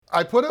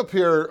I put up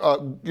here,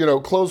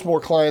 close more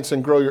clients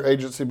and grow your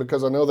agency,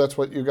 because I know that's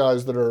what you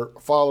guys that are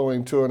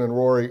following Tuin and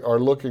Rory are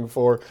looking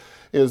for,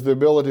 is the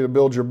ability to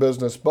build your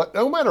business. But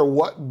no matter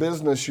what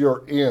business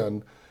you're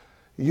in,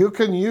 you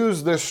can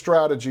use this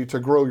strategy to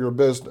grow your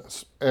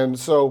business. And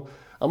so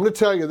I'm going to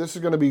tell you, this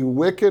is going to be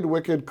wicked,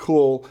 wicked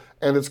cool,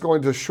 and it's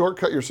going to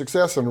shortcut your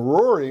success. And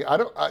Rory,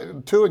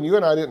 Tuin, you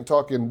and I didn't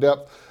talk in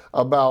depth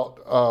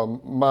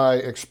about my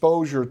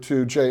exposure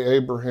to Jay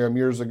Abraham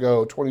years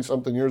ago,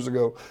 20-something years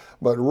ago.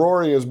 But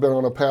Rory has been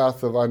on a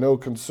path of, I know,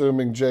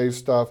 consuming Jay's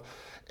stuff,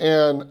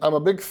 and I'm a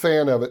big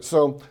fan of it.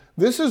 So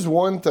this is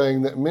one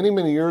thing that many,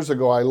 many years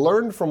ago I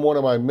learned from one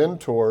of my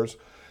mentors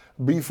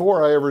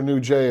before I ever knew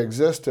Jay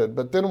existed.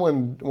 But then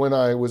when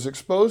I was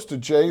exposed to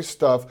Jay's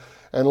stuff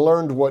and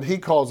learned what he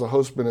calls a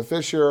host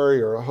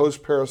beneficiary or a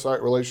host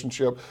parasite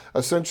relationship,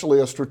 essentially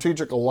a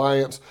strategic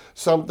alliance,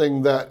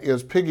 something that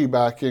is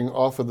piggybacking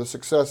off of the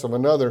success of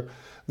another,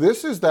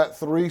 this is that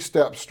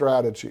 3-step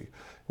strategy.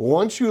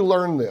 Once you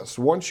learn this,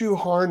 once you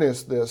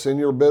harness this in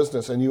your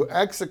business and you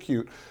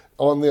execute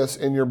on this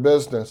in your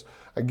business,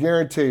 I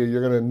guarantee you,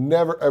 you're going to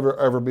never, ever,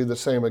 ever be the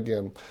same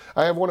again.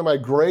 I have one of my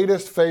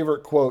greatest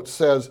favorite quotes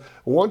says,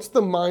 once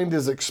the mind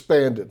is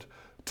expanded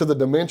to the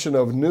dimension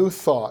of new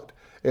thought,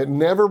 it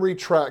never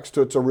retracts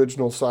to its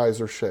original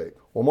size or shape.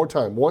 One more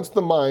time. Once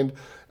the mind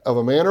of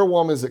a man or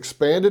woman is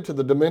expanded to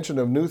the dimension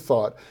of new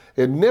thought,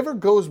 it never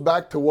goes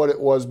back to what it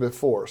was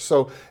before.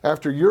 So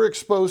after you're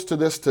exposed to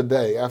this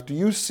today, after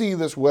you see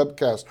this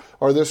webcast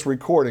or this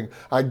recording,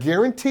 I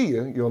guarantee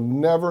you, you'll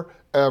never,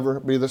 ever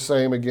be the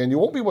same again. You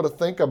won't be able to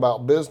think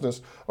about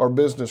business or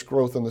business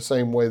growth in the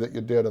same way that you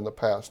did in the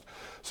past.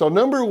 So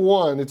number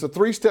one, it's a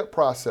 3-step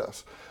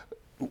process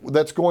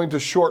that's going to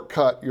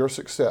shortcut your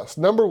success.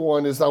 Number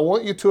one is I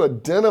want you to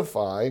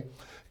identify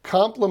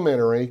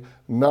complementary,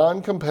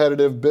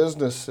 non-competitive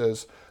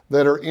businesses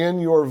that are in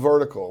your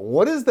vertical.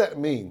 What does that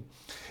mean?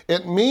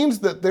 It means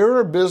that there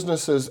are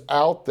businesses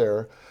out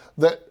there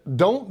that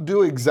don't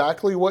do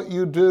exactly what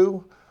you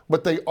do,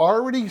 but they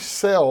already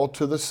sell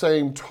to the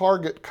same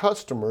target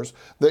customers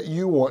that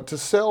you want to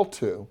sell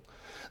to.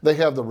 They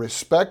have the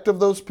respect of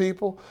those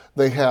people.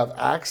 They have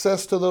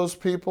access to those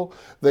people.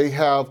 They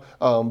have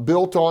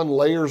built on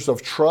layers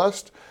of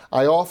trust.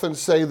 I often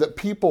say that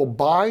people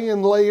buy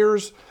in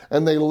layers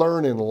and they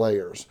learn in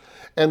layers.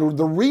 And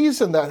the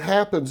reason that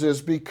happens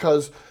is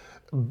because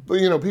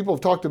people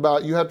have talked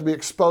about you have to be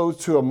exposed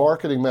to a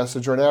marketing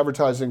message or an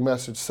advertising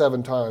message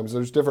 7 times.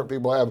 There's different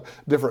people have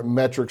different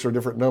metrics or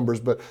different numbers,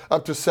 but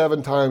up to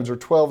 7 times or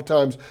 12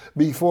 times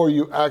before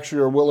you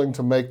actually are willing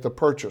to make the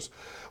purchase.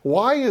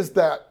 Why is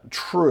that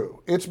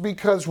true? It's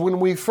because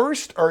when we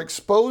first are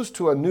exposed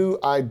to a new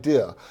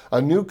idea,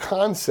 a new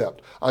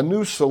concept, a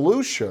new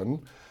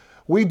solution,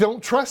 we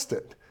don't trust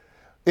it.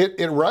 It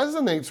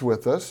resonates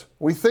with us.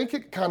 We think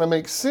it kind of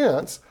makes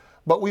sense,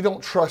 but we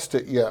don't trust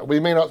it yet. We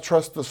may not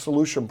trust the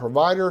solution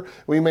provider.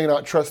 We may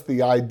not trust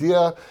the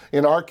idea.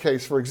 In our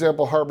case, for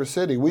example, Harbor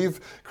City, we've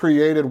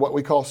created what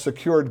we call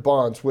secured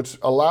bonds, which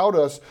allowed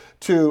us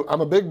to, I'm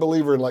a big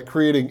believer in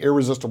creating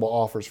irresistible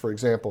offers, for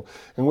example.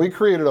 And we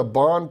created a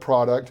bond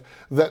product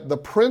that the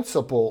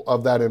principal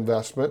of that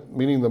investment,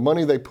 meaning the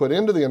money they put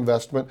into the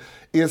investment,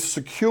 is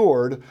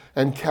secured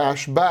and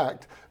cash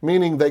backed,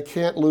 meaning they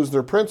can't lose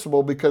their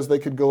principal because they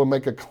could go and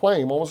make a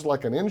claim, almost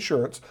like an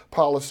insurance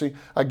policy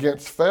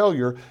against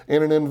failure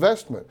in an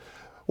investment.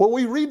 Well,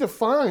 we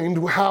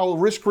redefined how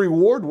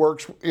risk-reward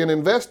works in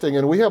investing,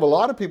 and we have a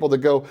lot of people that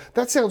go,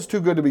 that sounds too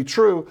good to be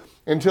true,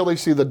 until they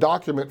see the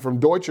document from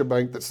Deutsche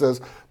Bank that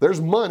says there's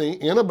money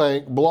in a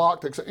bank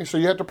blocked, so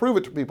you have to prove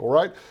it to people,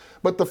 right?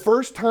 But the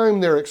first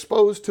time they're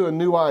exposed to a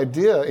new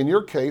idea, in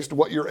your case,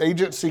 what your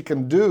agency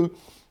can do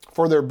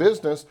for their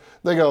business,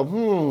 they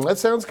go, that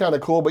sounds kind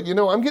of cool, but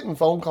I'm getting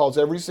phone calls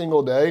every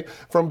single day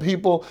from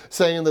people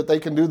saying that they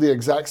can do the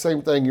exact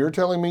same thing you're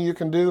telling me you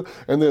can do,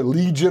 and they're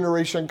lead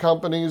generation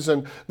companies,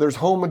 and there's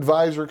Home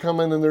Advisor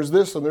coming, and there's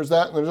this, and there's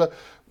that, and there's that.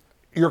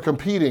 You're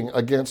competing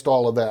against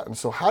all of that. And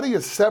so how do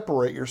you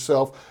separate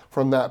yourself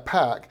from that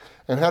pack,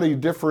 and how do you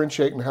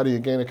differentiate, and how do you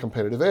gain a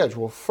competitive edge?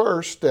 Well,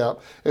 first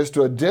step is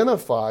to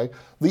identify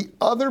the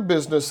other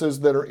businesses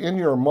that are in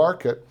your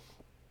market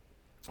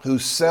who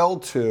sell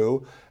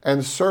to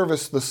and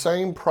service the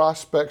same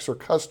prospects or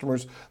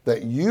customers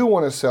that you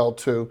want to sell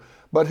to,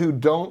 but who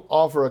don't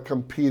offer a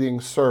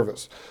competing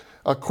service.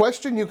 A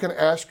question you can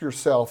ask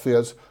yourself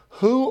is,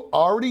 who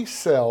already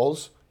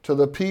sells to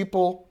the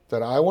people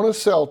that I want to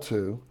sell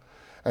to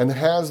and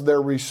has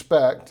their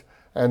respect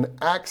and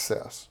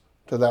access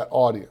to that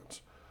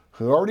audience?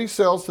 Who already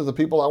sells to the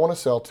people I want to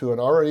sell to and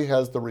already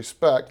has the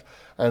respect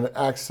and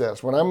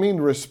access. When I mean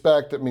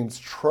respect, it means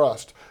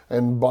trust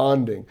and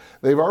bonding.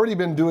 They've already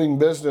been doing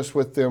business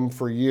with them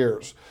for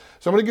years.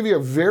 So I'm going to give you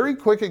a very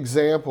quick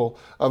example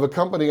of a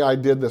company I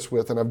did this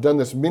with, and I've done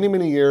this many,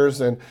 many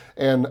years, and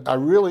I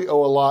really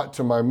owe a lot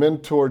to my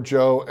mentor,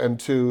 Joe, and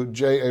to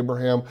Jay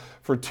Abraham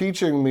for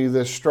teaching me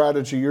this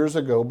strategy years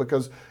ago,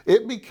 because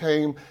it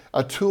became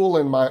a tool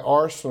in my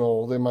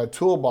arsenal, in my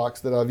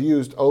toolbox that I've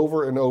used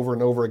over and over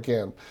and over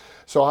again.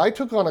 So I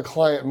took on a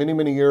client many,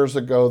 many years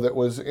ago that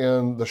was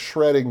in the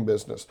shredding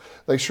business.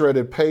 They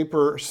shredded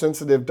paper,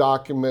 sensitive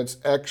documents,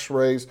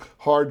 x-rays,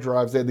 hard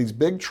drives. They had these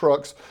big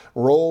trucks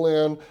roll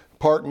in,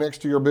 park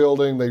next to your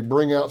building, they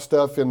bring out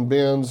stuff in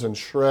bins and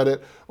shred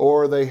it,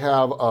 or they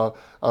have a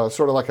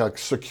sort of like a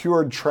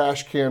secured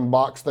trash can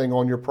box thing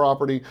on your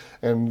property,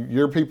 and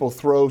your people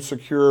throw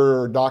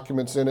secure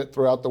documents in it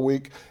throughout the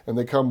week, and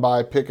they come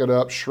by, pick it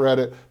up, shred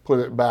it, put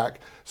it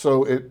back.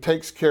 So it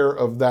takes care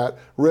of that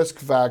risk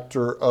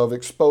factor of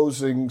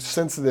exposing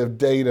sensitive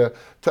data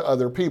to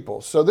other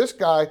people. So this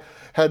guy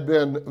had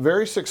been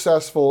very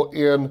successful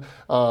in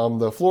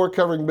the floor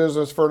covering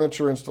business,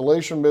 furniture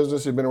installation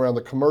business. He'd been around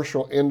the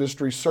commercial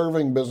industry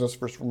serving business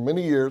for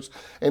many years,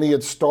 and he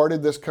had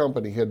started this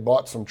company. He had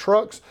bought some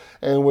trucks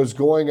and was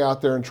going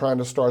out there and trying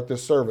to start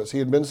this service. He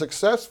had been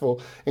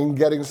successful in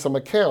getting some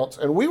accounts,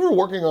 and we were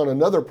working on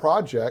another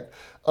project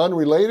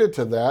unrelated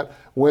to that.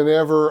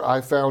 Whenever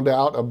I found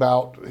out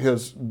about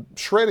his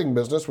shredding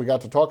business, we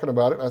got to talking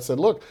about it, and I said,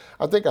 look,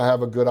 I think I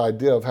have a good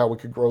idea of how we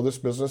could grow this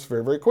business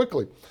very, very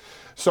quickly.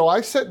 So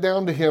I sat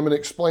down to him and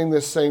explained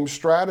this same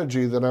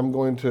strategy that I'm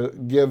going to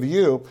give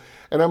you,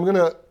 and I'm going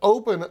to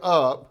open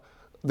up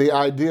the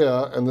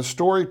idea and the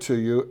story to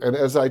you, and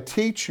as I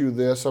teach you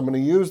this, I'm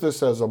going to use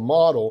this as a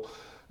model,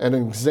 an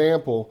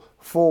example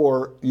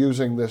for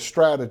using this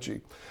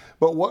strategy.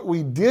 But what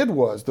we did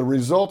was, the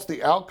results,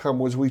 the outcome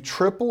was we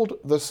tripled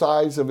the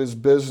size of his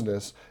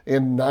business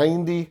in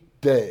 90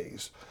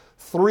 days.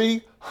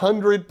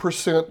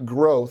 300%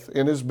 growth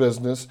in his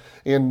business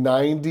in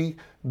 90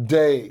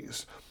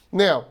 days.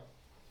 Now,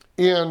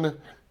 in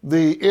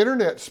the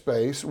internet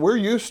space, we're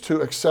used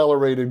to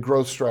accelerated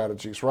growth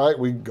strategies, right?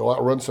 We go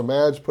out, run some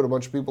ads, put a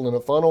bunch of people in a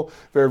funnel,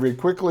 very, very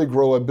quickly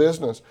grow a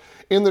business.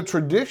 In the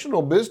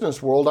traditional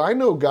business world, I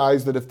know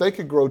guys that if they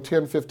could grow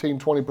 10, 15,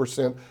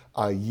 20%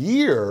 a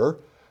year,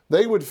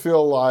 they would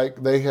feel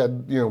like they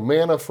had,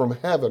 manna from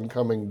heaven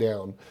coming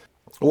down.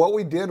 What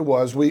we did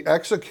was we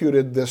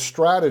executed this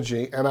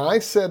strategy, and I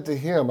said to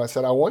him, I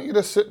said, I want you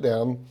to sit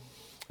down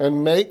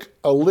and make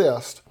a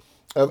list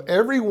of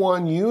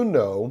everyone you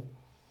know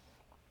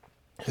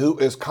who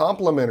is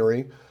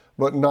complementary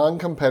but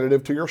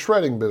non-competitive to your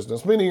shredding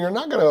business, meaning you're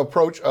not going to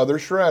approach other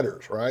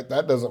shredders, right?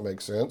 That doesn't make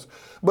sense.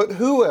 But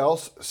who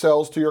else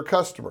sells to your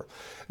customer?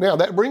 Now,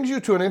 that brings you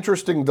to an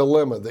interesting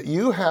dilemma that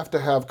you have to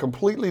have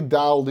completely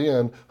dialed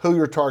in who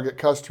your target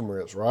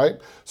customer is, right?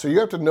 So you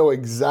have to know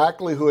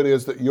exactly who it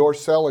is that you're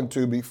selling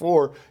to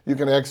before you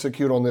can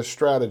execute on this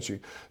strategy.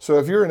 So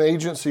if you're an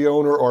agency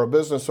owner or a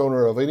business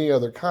owner of any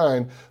other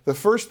kind, the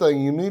first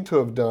thing you need to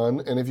have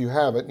done, and if you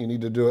haven't, you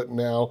need to do it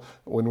now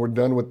when we're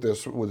done with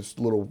this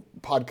little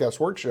podcast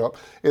workshop,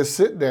 is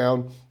sit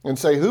down and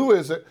say, who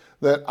is it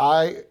that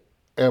I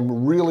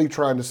am really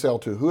trying to sell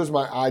to? Who is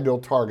my ideal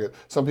target?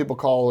 Some people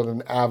call it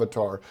an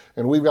avatar.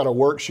 And we've got a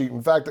worksheet.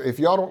 In fact, if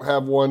y'all don't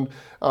have one,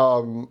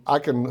 I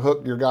can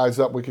hook your guys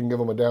up. We can give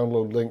them a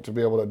download link to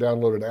be able to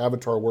download an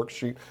avatar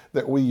worksheet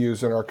that we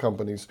use in our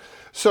companies.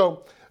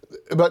 So,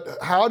 but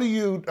how do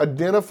you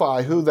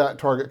identify who that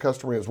target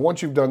customer is?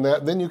 Once you've done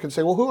that, then you can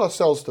say, well, who else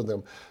sells to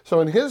them?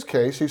 So in his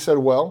case, he said,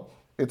 well,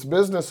 it's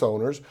business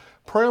owners,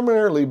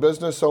 primarily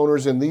business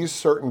owners in these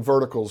certain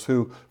verticals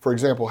who, for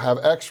example, have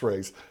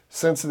x-rays,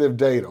 sensitive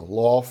data,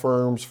 law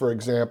firms, for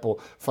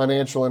example,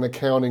 financial and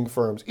accounting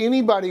firms,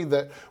 anybody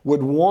that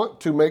would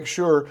want to make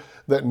sure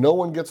that no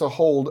one gets a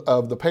hold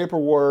of the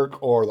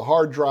paperwork or the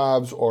hard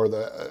drives or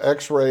the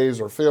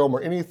x-rays or film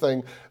or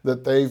anything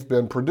that they've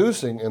been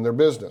producing in their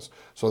business.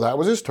 So that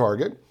was his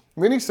target.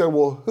 And then he said,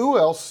 well, who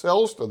else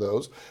sells to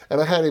those? And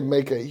I had him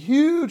make a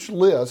huge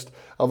list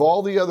of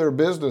all the other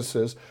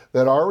businesses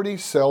that already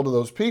sell to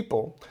those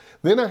people.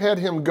 Then I had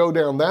him go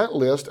down that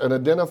list and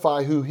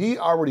identify who he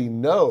already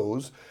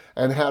knows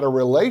and had a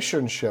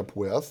relationship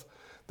with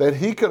that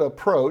he could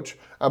approach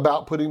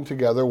about putting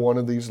together one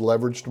of these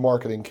leveraged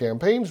marketing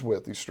campaigns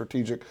with, these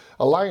strategic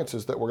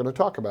alliances that we're going to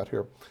talk about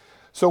here.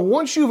 So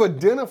once you've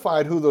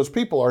identified who those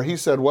people are, he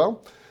said,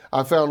 well,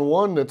 I found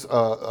one that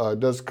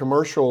does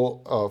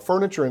commercial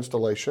furniture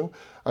installation,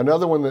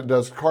 another one that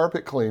does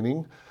carpet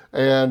cleaning,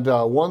 and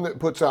one that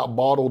puts out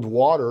bottled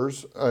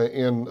waters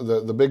in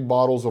the big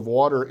bottles of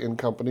water in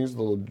companies,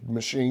 the little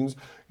machines,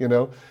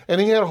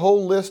 And he had a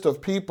whole list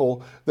of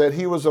people that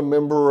he was a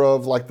member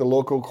of, like the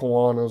local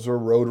Kiwanis or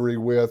Rotary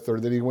with,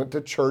 or that he went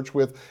to church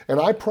with. And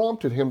I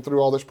prompted him through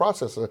all this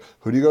process.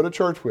 Who do you go to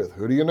church with?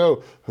 Who do you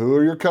know? Who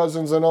are your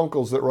cousins and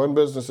uncles that run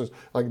businesses?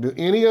 Like, do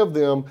any of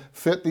them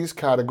fit these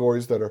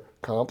categories that are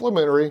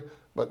complementary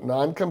but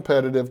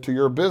non-competitive to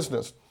your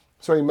business?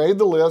 So he made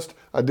the list,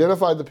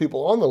 identified the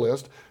people on the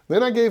list.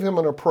 Then I gave him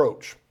an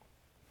approach.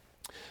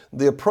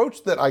 The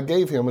approach that I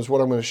gave him is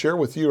what I'm going to share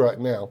with you right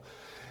now.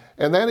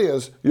 And that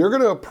is, you're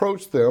going to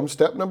approach them,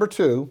 step number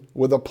 2,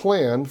 with a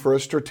plan for a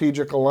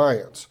strategic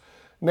alliance.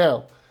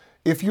 Now,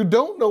 if you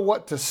don't know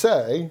what to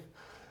say,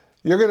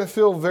 you're going to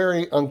feel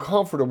very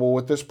uncomfortable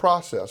with this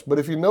process. But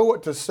if you know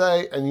what to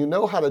say and you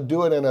know how to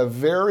do it in a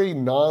very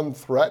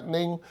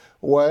non-threatening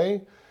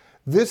way,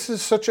 this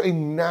is such a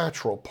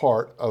natural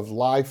part of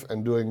life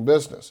and doing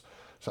business.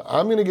 So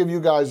I'm going to give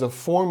you guys a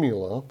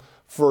formula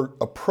for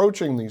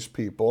approaching these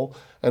people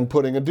and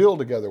putting a deal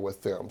together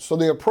with them. So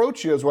the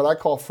approach is what I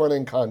call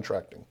front-end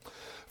contracting.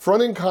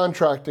 Front-end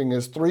contracting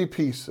is 3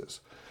 pieces.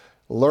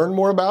 Learn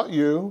more about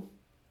you,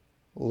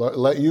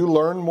 let you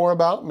learn more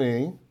about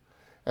me,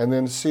 and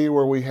then see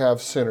where we have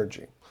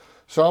synergy.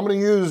 So I'm going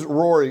to use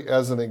Rory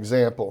as an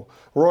example.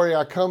 Rory,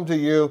 I come to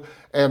you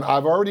and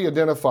I've already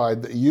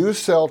identified that you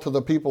sell to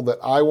the people that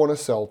I want to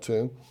sell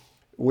to.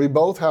 We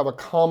both have a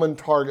common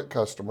target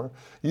customer.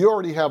 You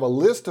already have a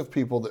list of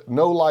people that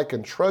know, like,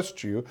 and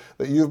trust you,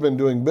 that you've been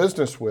doing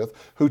business with,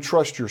 who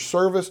trust your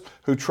service,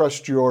 who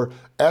trust your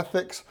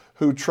ethics,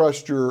 who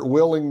trust your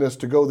willingness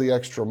to go the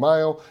extra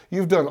mile.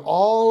 You've done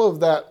all of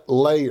that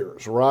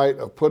layers, right,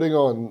 of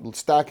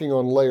stacking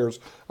on layers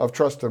of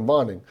trust and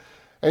bonding.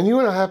 And you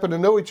and I happen to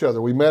know each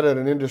other. We met at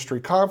an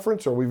industry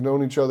conference, or we've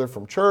known each other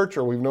from church,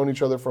 or we've known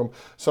each other from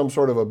some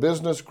sort of a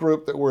business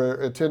group that we're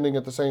attending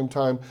at the same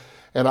time.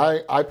 And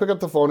I pick up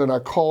the phone and I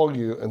call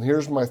you, and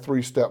here's my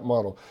 3-step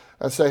model.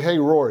 I say, hey,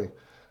 Rory,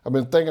 I've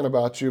been thinking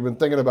about you, been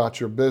thinking about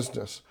your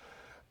business.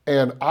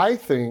 And I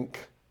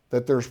think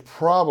that there's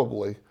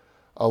probably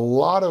a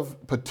lot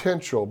of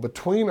potential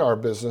between our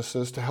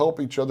businesses to help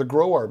each other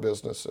grow our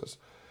businesses.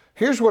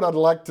 Here's what I'd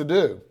like to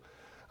do.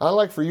 I'd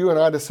like for you and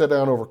I to sit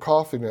down over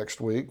coffee next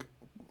week.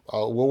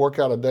 We'll work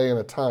out a day and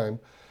a time.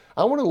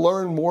 I want to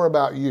learn more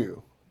about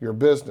you, your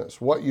business,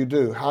 what you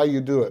do, how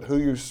you do it, who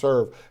you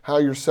serve, how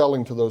you're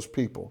selling to those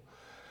people.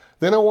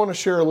 Then I want to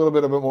share a little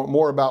bit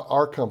more about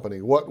our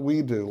company, what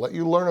we do, let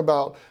you learn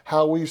about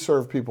how we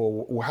serve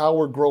people, how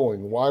we're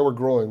growing, why we're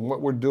growing, what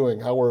we're doing,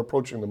 how we're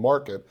approaching the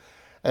market.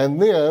 And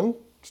then,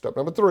 step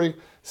number 3,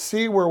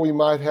 see where we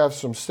might have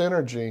some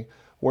synergy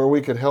where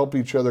we could help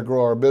each other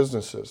grow our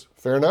businesses.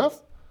 Fair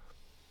enough?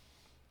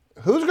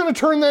 Who's going to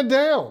turn that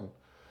down?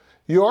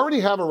 You already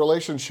have a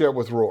relationship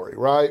with Rory,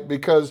 right?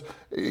 Because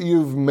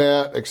you've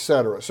met,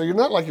 etc. So you're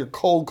not like you're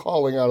cold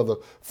calling out of the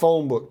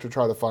phone book to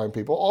try to find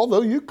people,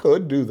 although you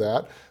could do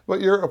that.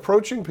 But you're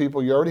approaching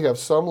people. You already have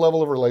some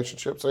level of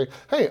relationship. Say,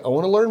 hey, I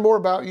want to learn more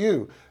about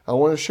you. I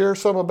want to share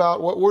some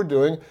about what we're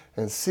doing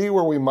and see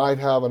where we might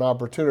have an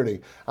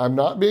opportunity. I'm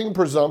not being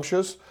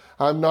presumptuous.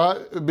 I'm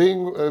not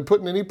being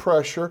putting any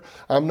pressure.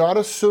 I'm not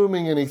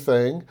assuming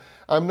anything.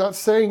 I'm not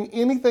saying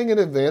anything in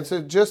advance.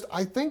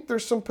 I think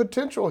there's some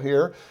potential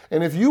here.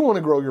 And if you want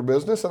to grow your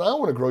business and I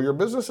want to grow your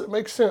business, it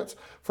makes sense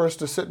for us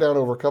to sit down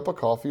over a cup of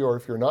coffee, or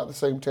if you're not in the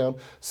same town,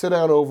 sit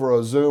down over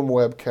a Zoom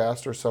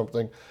webcast or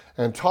something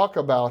and talk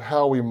about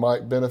how we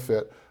might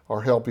benefit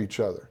or help each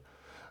other.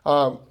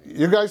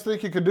 You guys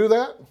think you could do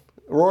that?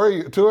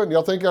 Rory, Tuan,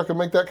 y'all think y'all could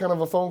make that kind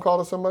of a phone call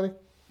to somebody?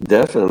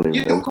 Definitely,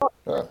 Yeah, man. of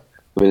course.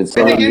 I mean, it's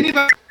I think something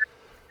anybody,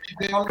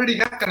 they already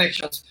have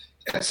connections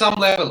at some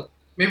level.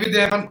 Maybe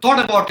they haven't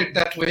thought about it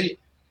that way,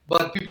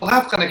 but people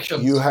have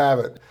connections. You have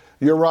it.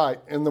 You're right.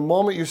 And the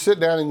moment you sit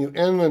down and you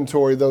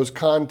inventory those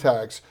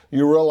contacts,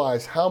 you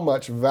realize how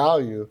much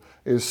value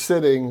is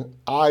sitting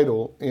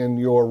idle in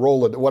your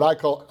Rolodex. What I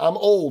call, I'm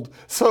old,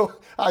 so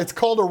it's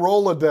called a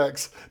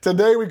Rolodex.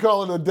 Today we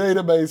call it a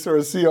database or a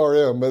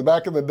CRM, but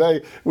back in the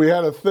day we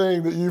had a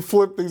thing that you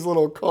flip these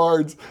little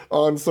cards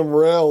on some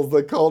rails.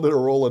 They called it a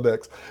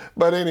Rolodex.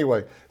 But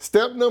anyway,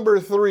 step number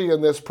 3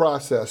 in this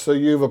process. So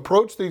you've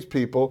approached these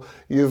people,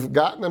 you've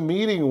gotten a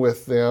meeting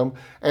with them,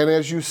 and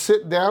as you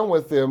sit down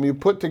with them, you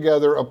put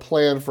together a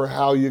plan for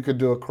how you could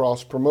do a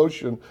cross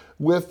promotion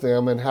with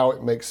them and how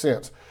it makes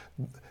sense.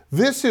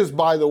 This is,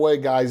 by the way,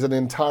 guys, an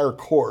entire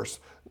course.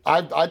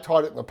 I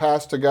taught it in the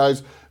past to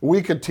guys.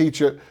 We could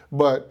teach it,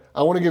 but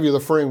I want to give you the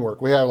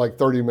framework. We have like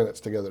 30 minutes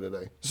together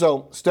today.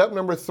 So step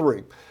number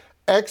 3,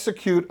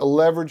 execute a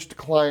leveraged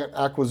client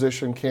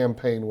acquisition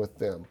campaign with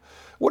them.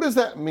 What does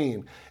that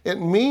mean? It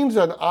means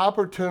an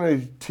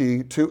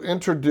opportunity to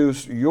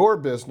introduce your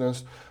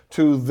business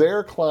to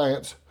their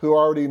clients who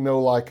already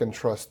know, like, and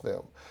trust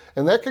them.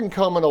 And that can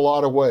come in a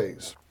lot of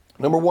ways.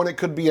 Number 1, it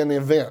could be an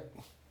event.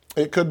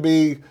 It could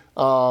be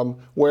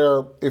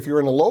where if you're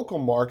in a local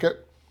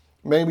market,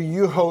 maybe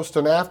you host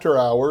an after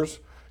hours,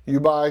 you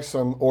buy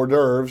some hors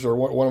d'oeuvres, or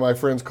what one of my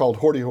friends called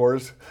horty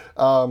hors,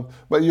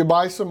 but you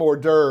buy some hors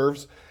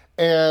d'oeuvres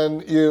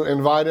and you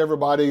invite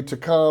everybody to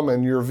come,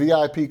 and your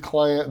VIP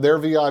client, their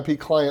VIP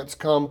clients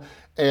come,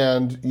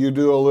 and you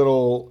do a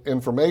little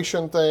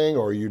information thing,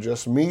 or you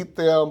just meet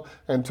them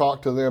and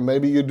talk to them.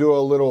 Maybe you do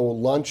a little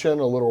luncheon,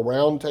 a little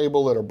round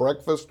table at a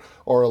breakfast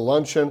or a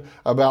luncheon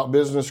about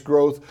business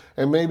growth,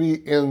 and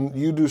maybe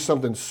you do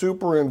something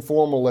super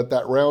informal at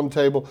that round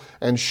table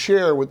and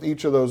share with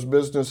each of those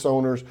business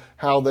owners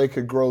how they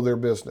could grow their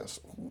business.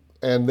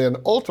 And then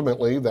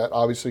ultimately, that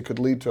obviously could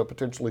lead to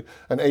potentially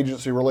an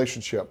agency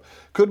relationship.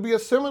 Could be a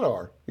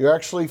seminar. You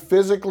actually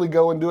physically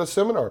go and do a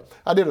seminar.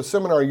 I did a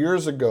seminar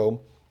years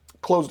ago,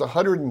 closed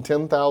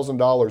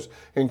 $110,000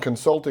 in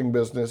consulting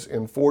business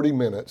in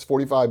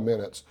 45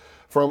 minutes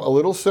from a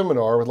little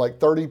seminar with like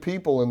 30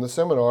 people in the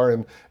seminar.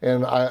 And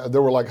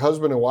there were like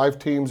husband and wife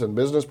teams and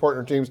business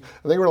partner teams.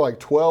 I think there were like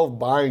 12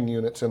 buying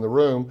units in the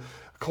room.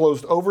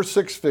 closed over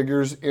six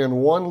figures in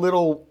one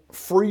little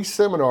free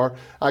seminar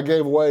I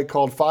gave away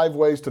called 5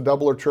 Ways to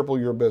Double or Triple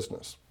Your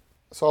Business.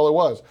 That's all it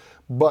was.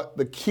 But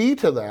the key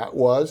to that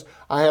was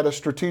I had a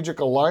strategic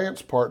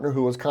alliance partner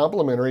who was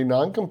complementary,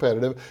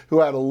 non-competitive,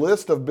 who had a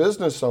list of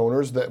business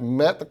owners that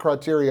met the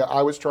criteria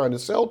I was trying to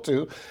sell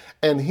to,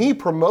 and he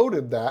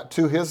promoted that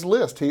to his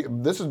list.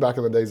 This is back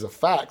in the days of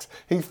fax.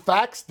 He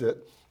faxed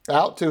it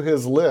out to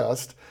his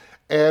list,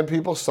 and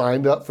people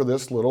signed up for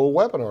this little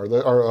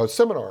webinar or a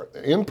seminar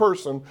in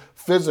person,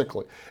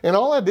 physically. And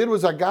all I did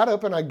was I got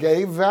up and I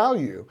gave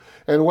value.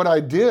 And what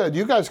I did,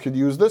 you guys could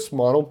use this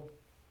model.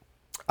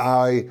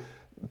 I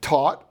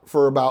taught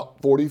for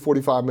about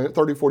 45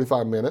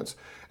 minutes.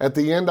 At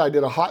the end, I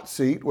did a hot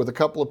seat with a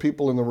couple of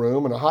people in the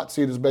room, and a hot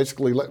seat is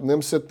basically letting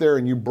them sit there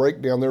and you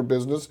break down their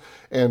business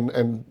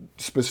and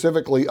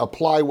specifically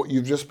apply what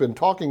you've just been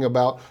talking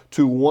about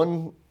to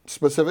one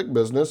specific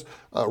business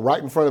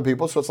right in front of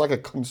people. So it's like a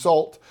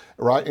consult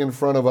right in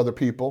front of other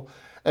people.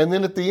 And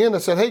then at the end, I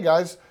said, hey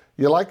guys,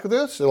 you like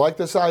this? You like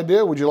this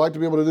idea? Would you like to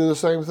be able to do the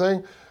same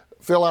thing?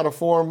 Fill out a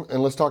form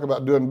and let's talk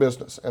about doing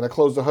business. And I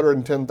closed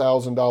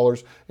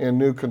 $110,000 in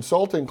new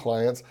consulting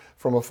clients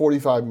from a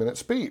 45-minute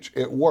speech.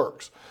 It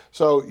works.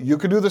 So you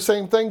could do the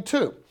same thing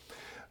too.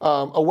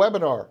 A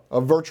webinar,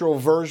 a virtual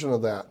version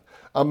of that.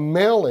 A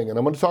mailing, and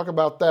I'm going to talk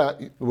about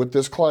that with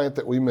this client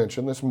that we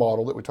mentioned, this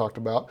model that we talked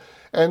about.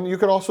 And you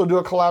could also do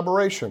a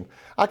collaboration.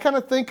 I kind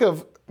of think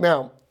of,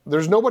 now,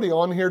 there's nobody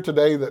on here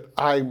today that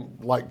I'm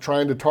like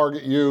trying to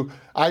target you.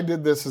 I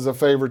did this as a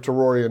favor to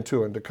Rory and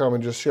Tuan to come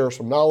and just share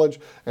some knowledge.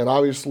 And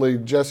obviously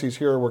Jesse's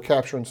here, we're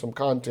capturing some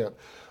content.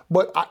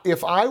 But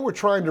if I were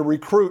trying to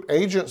recruit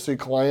agency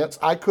clients,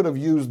 I could have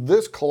used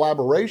this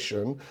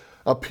collaboration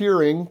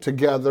appearing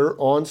together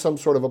on some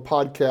sort of a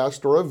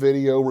podcast or a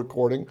video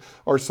recording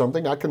or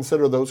something. I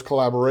consider those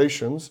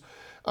collaborations.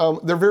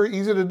 They're very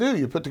easy to do.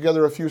 You put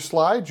together a few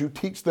slides, you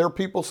teach their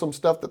people some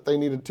stuff that they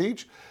need to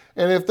teach.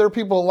 And if their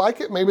people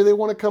like it, maybe they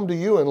want to come to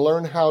you and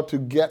learn how to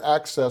get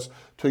access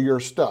to your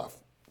stuff.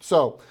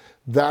 So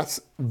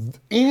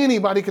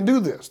anybody can do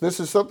this. This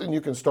is something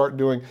you can start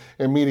doing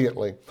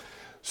immediately.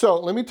 So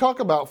let me talk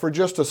about for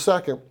just a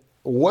second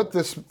what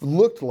this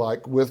looked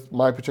like with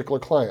my particular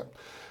client.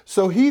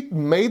 So he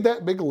made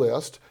that big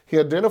list. He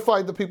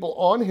identified the people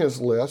on his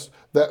list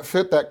that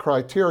fit that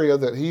criteria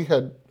that he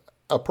had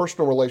a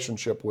personal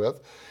relationship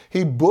with.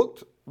 He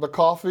booked the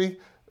coffee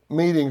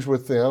meetings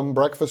with them,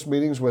 breakfast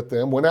meetings with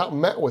them, went out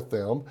and met with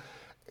them,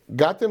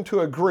 got them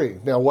to agree.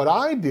 Now, what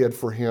I did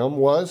for him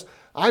was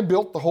I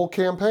built the whole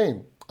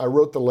campaign. I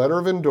wrote the letter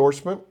of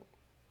endorsement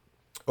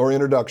or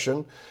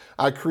introduction.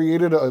 I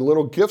created a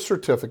little gift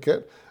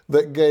certificate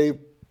that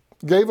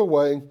gave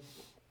away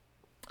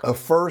a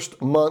first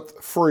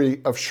month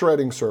free of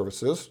shredding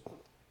services.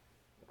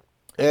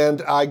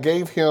 And I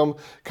gave him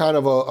kind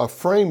of a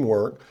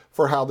framework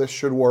for how this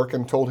should work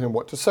and told him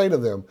what to say to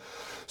them.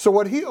 So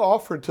what he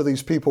offered to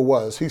these people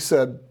was, he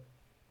said,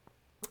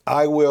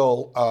 I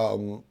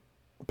will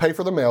pay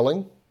for the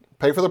mailing,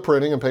 pay for the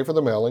printing and pay for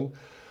the mailing.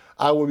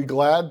 I will be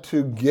glad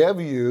to give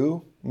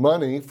you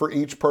money for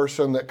each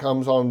person that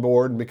comes on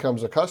board and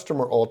becomes a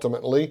customer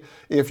ultimately,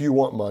 if you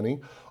want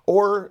money.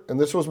 Or, and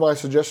this was my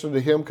suggestion to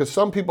him, because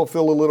some people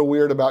feel a little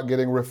weird about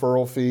getting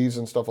referral fees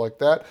and stuff like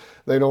that.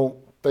 They don't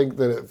think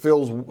that it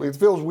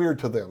feels weird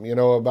to them,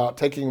 about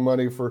taking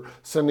money for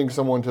sending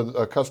someone to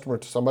a customer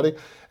to somebody.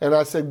 And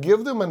I said,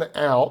 give them an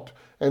out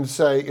and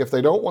say, if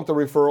they don't want the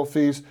referral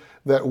fees,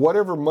 that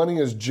whatever money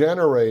is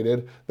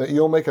generated, that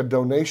you'll make a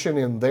donation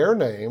in their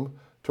name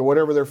to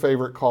whatever their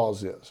favorite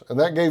cause is. And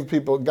that gave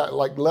people,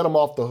 let them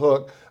off the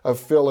hook of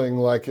feeling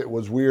like it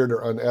was weird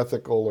or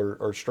unethical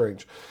or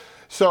strange.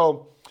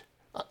 So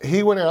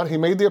he went out, he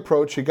made the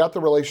approach, he got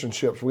the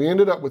relationships. We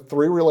ended up with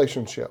 3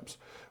 relationships.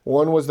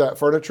 One was that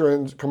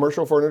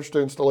commercial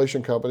furniture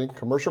installation company,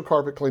 commercial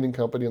carpet cleaning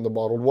company, and the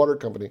bottled water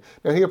company.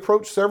 Now, he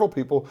approached several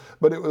people,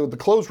 but the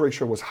close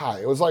ratio was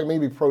high. It was like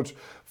maybe approached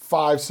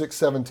 5, 6,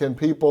 7, 10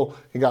 people.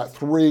 He got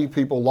 3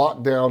 people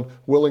locked down,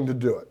 willing to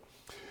do it.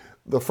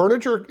 The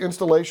furniture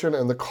installation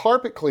and the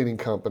carpet cleaning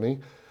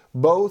company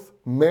both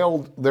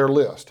mailed their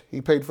list.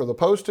 He paid for the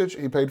postage,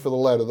 he paid for the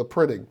letter, the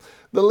printing.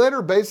 The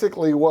letter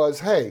basically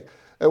was, hey,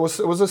 it was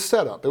a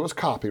setup. It was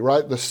copy,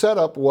 right? The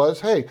setup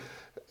was, hey,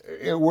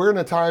 we're in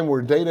a time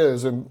where data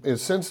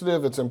is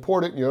sensitive, it's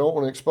important, you don't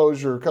want to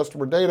expose your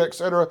customer data,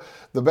 etc.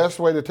 The best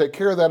way to take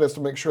care of that is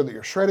to make sure that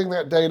you're shredding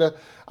that data.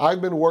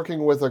 I've been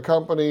working with a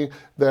company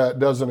that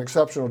does an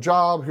exceptional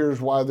job.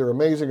 Here's why they're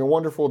amazing and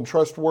wonderful and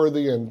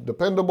trustworthy and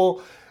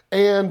dependable.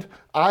 And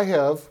I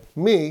have,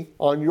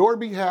 on your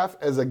behalf,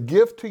 as a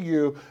gift to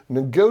you,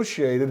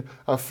 negotiated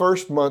a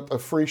first month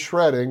of free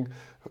shredding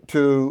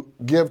to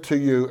give to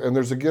you. And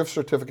there's a gift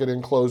certificate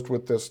enclosed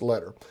with this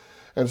letter.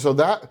 And so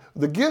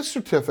the gift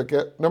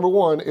certificate, number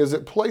one, is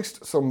it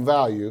placed some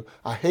value.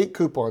 I hate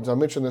coupons. I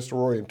mentioned this to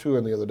Rory and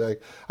Tuan the other day.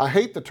 I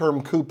hate the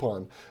term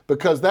coupon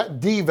because that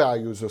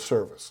devalues a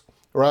service,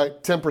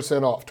 right?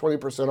 10% off,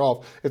 20%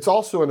 off. It's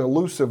also an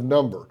elusive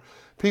number.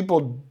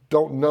 People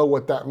don't know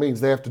what that means.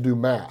 They have to do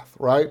math,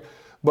 right?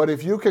 But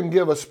if you can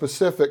give a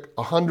specific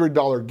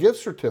 $100 gift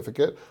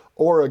certificate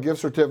or a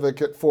gift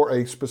certificate for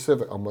a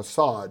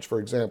massage, for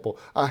example,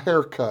 a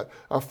haircut,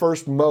 a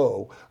first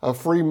mow, a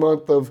free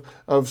month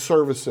of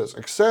services,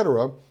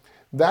 etc.,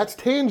 that's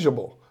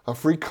tangible, a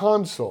free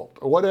consult,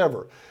 or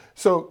whatever.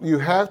 So you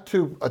have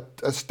to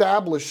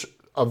establish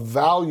a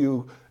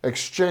value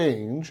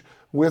exchange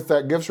with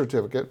that gift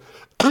certificate.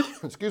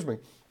 Excuse me.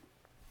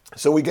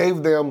 So we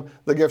gave them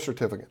the gift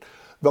certificate.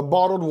 The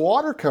bottled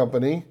water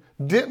company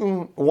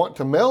didn't want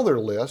to mail their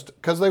list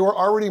because they were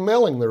already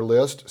mailing their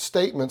list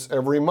statements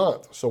every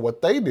month. So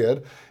what they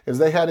did is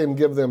they had him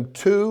give them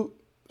 2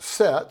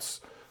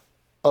 sets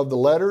of the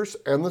letters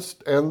and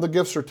the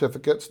gift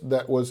certificates.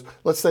 That was,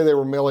 let's say they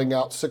were mailing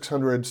out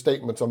 600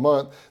 statements a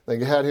month.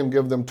 They had him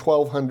give them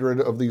 1,200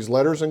 of these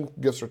letters and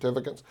gift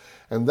certificates,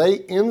 and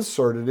they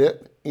inserted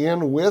it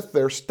in with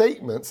their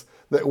statements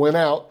that went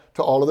out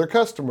to all of their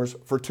customers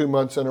for 2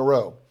 months in a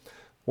row.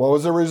 What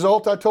was the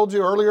result I told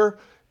you earlier?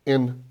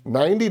 In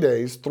 90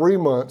 days, 3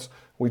 months,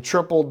 we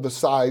tripled the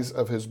size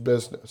of his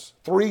business.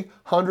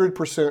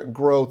 300%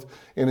 growth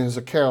in his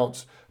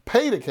accounts,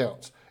 paid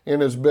accounts in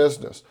his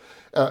business.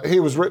 He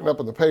was written up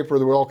in the paper.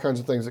 There were all kinds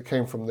of things that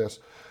came from this.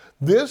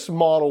 This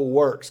model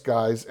works,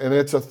 guys, and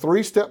it's a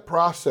 3-step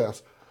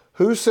process.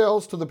 Who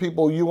sells to the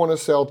people you want to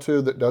sell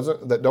to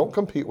that don't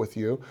compete with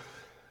you?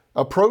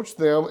 Approach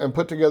them and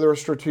put together a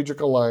strategic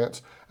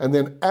alliance, and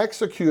then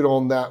execute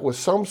on that with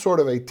some sort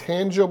of a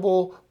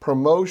tangible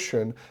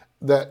promotion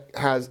that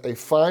has a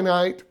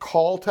finite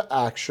call to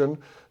action.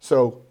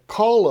 So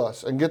call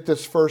us and get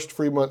this first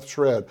free month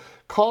shred.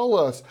 Call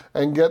us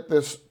and get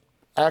this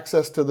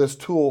access to this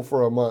tool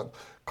for a month.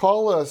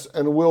 Call us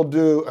and we'll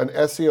do an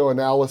SEO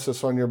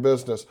analysis on your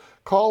business.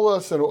 Call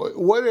us and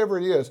whatever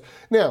it is.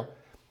 Now,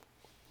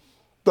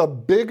 the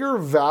bigger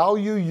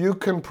value you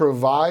can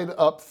provide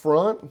up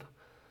front,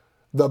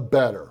 the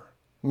better.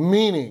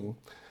 Meaning,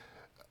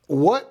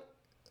 what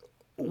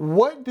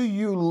do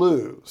you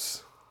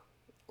lose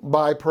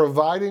by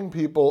providing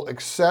people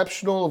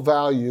exceptional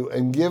value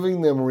and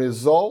giving them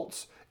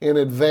results in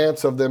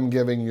advance of them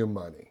giving you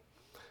money?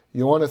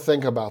 You want to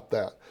think about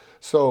that.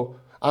 So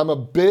I'm a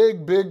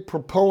big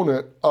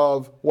proponent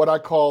of what I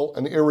call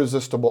an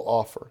irresistible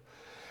offer.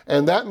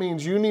 And that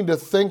means you need to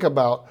think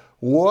about,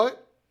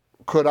 what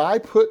could I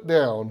put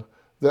down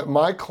that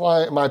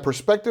my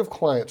prospective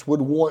clients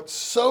would want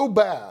so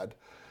bad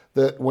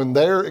that when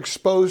they're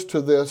exposed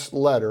to this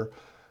letter,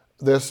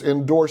 this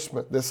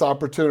endorsement, this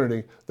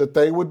opportunity, that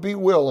they would be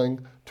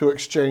willing to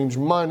exchange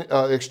money,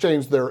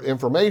 exchange their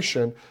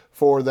information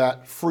for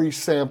that free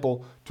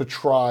sample to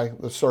try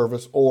the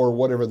service or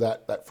whatever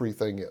that free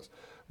thing is.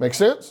 Make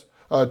sense?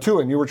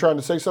 Tuan, you were trying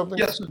to say something?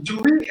 Yes.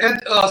 Do we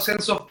add a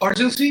sense of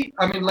urgency?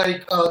 I mean,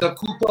 like the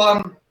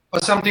coupon or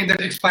something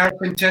that expires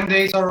in 10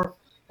 days,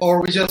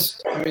 or we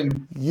just, I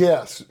mean.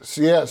 Yes.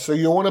 So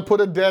you want to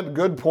put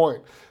good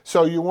point.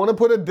 So you want to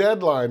put a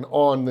deadline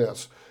on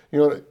this. You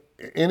know,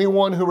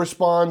 anyone who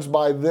responds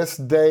by this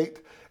date,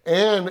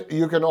 and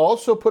you can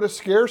also put a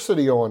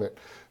scarcity on it.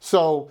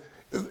 So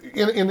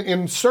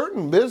in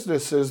certain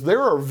businesses,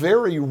 there are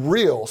very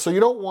real, so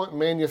you don't want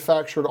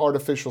manufactured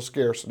artificial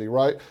scarcity,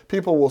 right?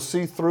 People will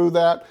see through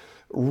that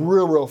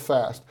real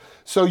fast.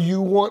 So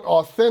you want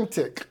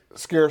authentic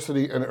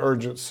scarcity and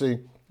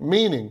urgency,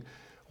 meaning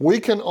we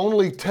can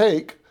only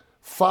take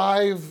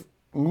 5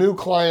 new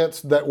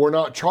clients that we're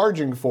not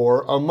charging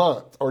for a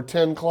month, or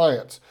 10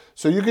 clients.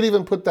 So you could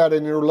even put that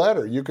in your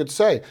letter. You could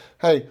say,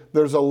 hey,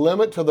 there's a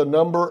limit to the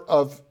number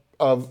of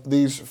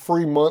these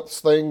free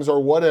months things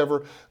or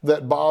whatever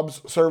that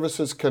Bob's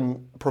Services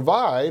can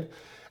provide.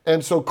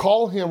 And so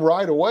call him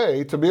right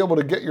away to be able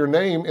to get your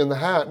name in the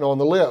hat and on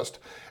the list.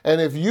 And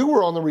if you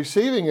were on the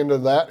receiving end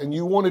of that and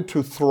you wanted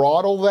to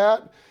throttle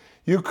that,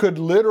 you could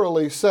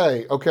literally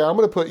say, okay, I'm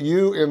going to put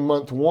you in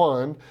month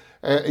 1,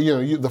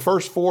 the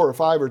first 4 or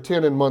 5 or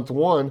 10 in month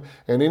 1,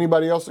 and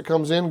anybody else that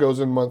comes in goes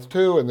in month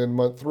 2, and then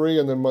month 3,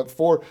 and then month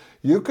 4.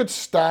 You could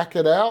stack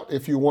it out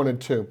if you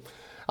wanted to.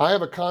 I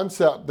have a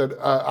concept that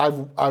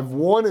I've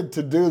wanted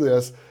to do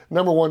this.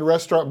 Number one,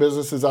 restaurant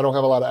businesses, I don't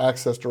have a lot of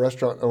access to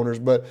restaurant owners,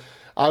 but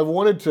I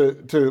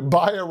wanted to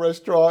buy a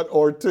restaurant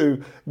or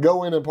to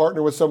go in and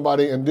partner with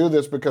somebody and do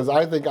this, because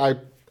I think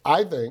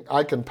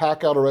I can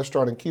pack out a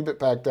restaurant and keep it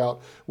packed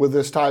out with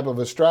this type of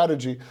a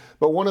strategy.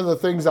 But one of the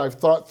things I've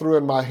thought through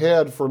in my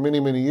head for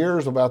many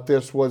years about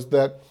this was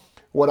that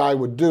what I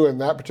would do in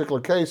that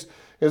particular case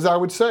is I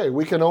would say,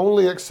 we can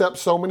only accept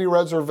so many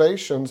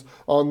reservations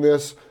on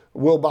this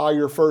we'll buy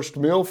your first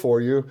meal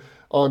for you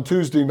on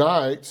Tuesday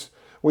nights.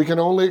 We can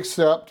only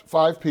accept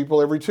 5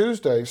 people every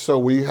Tuesday. So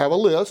we have a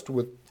list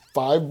with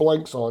 5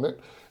 blanks on it,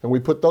 and we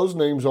put those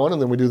names on,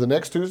 and then we do the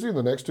next Tuesday,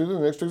 the next Tuesday, the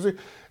next Tuesday,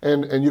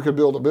 and you could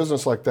build a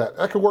business like that.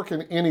 That could work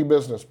in any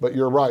business, but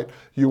you're right.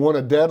 You want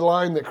a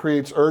deadline that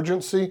creates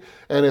urgency,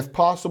 and if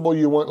possible,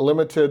 you want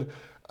limited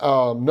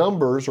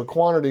numbers or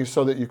quantities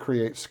so that you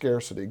create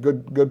scarcity.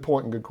 Good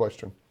point and good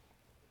question.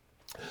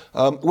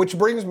 Which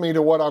brings me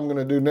to what I'm going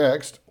to do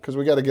next, because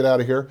we got to get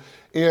out of here,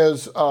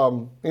 is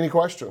any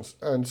questions.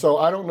 And so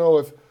I don't know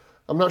if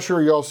I'm not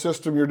sure y'all's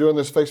system, you're doing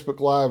this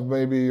Facebook Live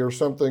maybe or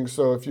something.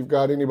 So if you've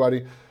got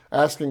anybody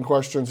asking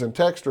questions in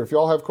text, or if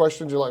y'all have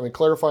questions, you'd like me to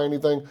clarify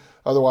anything,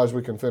 otherwise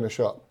we can finish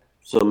up.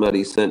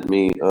 Somebody sent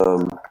me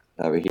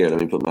over here.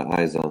 Let me put my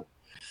eyes on.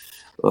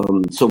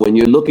 So when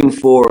you're looking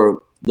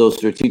for those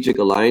strategic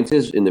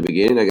alliances in the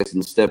beginning, I guess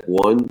in step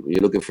one,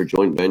 you're looking for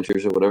joint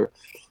ventures or whatever.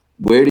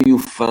 Where do you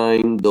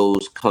find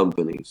those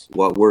companies?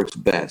 What works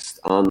best?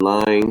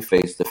 Online,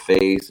 face to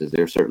face? Is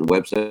there certain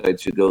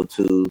websites you go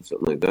to?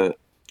 Something like that?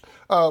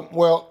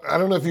 Well, I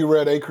don't know if you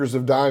read Acres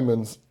of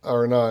Diamonds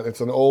or not. It's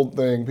an old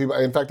thing. People,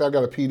 in fact, I've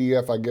got a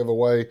PDF I give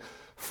away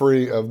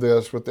free of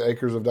this with the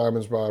Acres of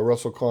Diamonds by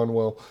Russell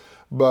Conwell.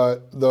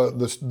 But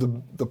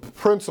the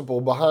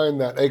principle behind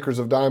that Acres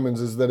of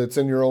Diamonds is that it's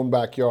in your own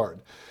backyard.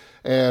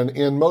 And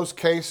in most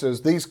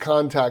cases, these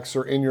contacts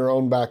are in your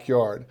own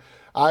backyard.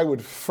 I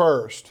would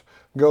first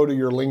go to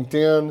your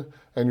LinkedIn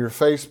and your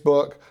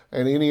Facebook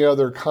and any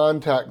other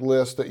contact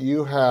list that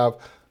you have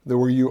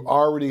where you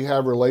already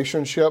have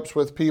relationships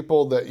with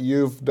people that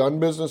you've done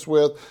business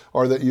with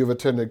or that you've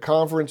attended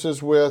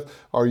conferences with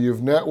or you've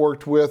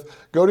networked with.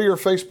 Go to your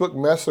Facebook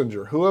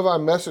Messenger. Who have I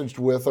messaged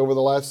with over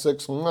the last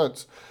 6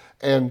 months?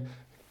 And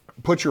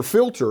put your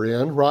filter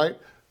in, right?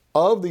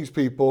 Of these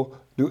people,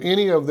 do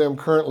any of them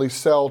currently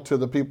sell to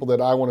the people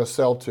that I want to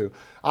sell to?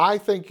 I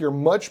think you're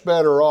much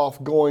better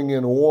off going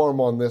in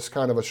warm on this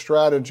kind of a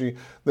strategy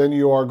than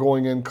you are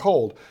going in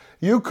cold.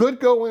 You could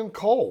go in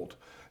cold.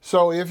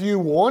 So if you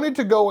wanted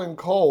to go in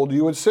cold,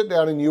 you would sit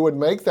down and you would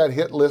make that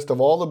hit list of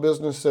all the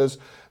businesses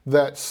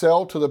that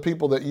sell to the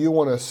people that you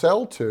want to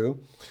sell to.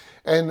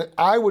 And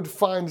I would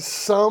find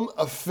some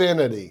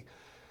affinity.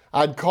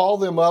 I'd call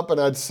them up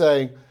and I'd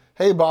say,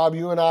 hey, Bob,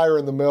 you and I are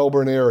in the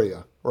Melbourne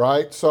area,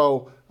 right?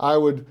 So I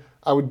would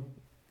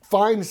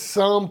find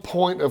some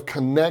point of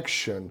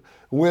connection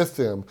with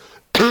them.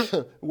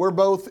 We're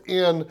both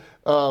in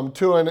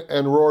Tuan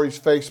and Rory's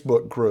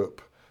Facebook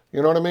group.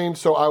 You know what I mean?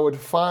 So I would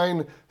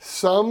find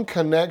some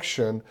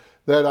connection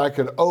that I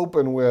could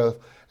open with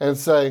and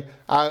say,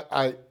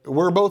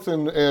 we're both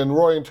in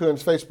Roy and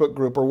Tuan's Facebook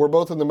group, or we're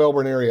both in the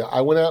Melbourne area.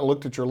 I went out and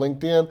looked at your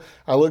LinkedIn.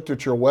 I looked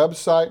at your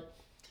website.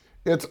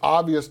 It's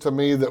obvious to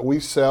me that we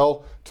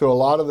sell to a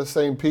lot of the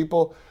same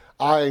people.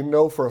 I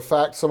know for a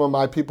fact some of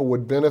my people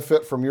would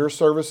benefit from your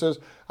services.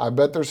 I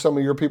bet there's some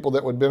of your people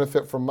that would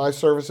benefit from my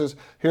services.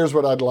 Here's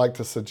what I'd like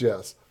to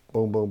suggest.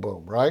 Boom, boom,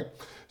 boom, right?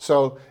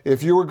 So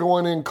if you were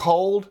going in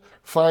cold,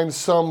 find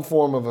some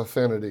form of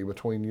affinity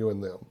between you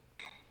and them.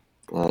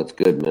 Oh, that's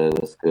good, man.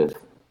 That's good.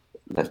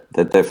 That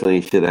definitely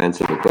should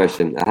answer the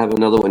question. I have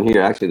another one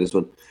here. Actually, this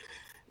one,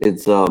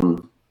 it's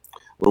when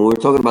we're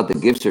talking about the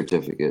gift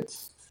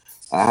certificates.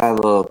 I have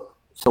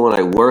someone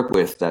I work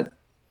with that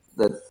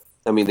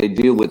I mean, they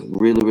deal with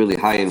really, really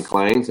high-end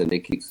clients, and he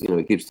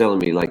keeps telling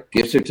me, like,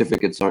 gift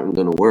certificates aren't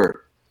going to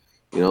work.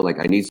 You know, like,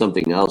 I need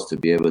something else to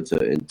be able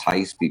to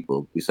entice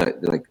people. Besides,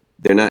 like,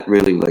 they're not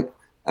really like,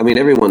 I mean,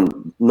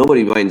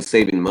 nobody minds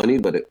saving money,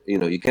 but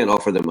you can't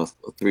offer them a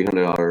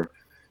 $300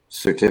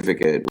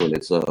 certificate when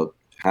it's a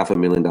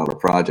 $500,000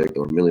 project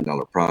or $1 million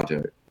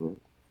project.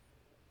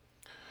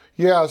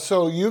 Yeah,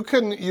 so you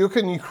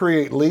can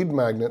create lead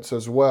magnets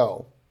as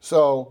well.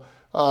 So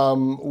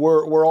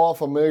we're all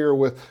familiar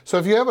with. So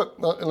if you have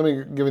let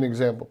me give you an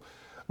example.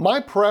 My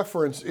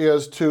preference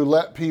is to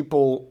let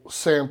people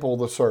sample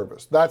the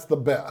service. That's the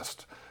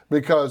best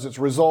because it's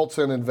results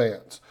in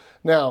advance.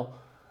 Now,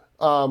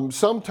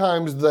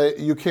 sometimes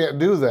you can't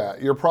do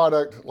that. Your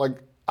product, like,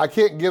 I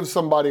can't give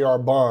somebody our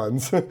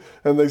bonds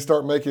and they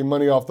start making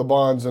money off the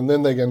bonds and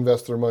then they can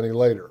invest their money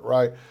later,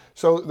 right?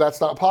 So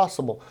that's not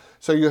possible.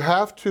 So you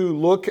have to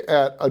look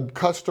at a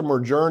customer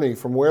journey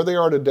from where they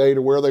are today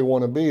to where they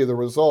want to be, the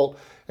result,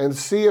 and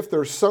see if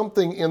there's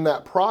something in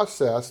that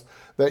process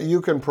that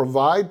you can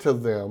provide to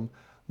them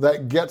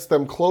that gets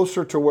them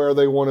closer to where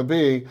they want to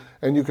be,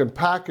 and you can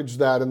package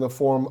that in the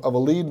form of a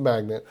lead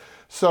magnet.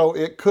 So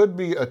it could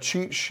be a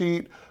cheat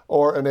sheet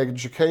or an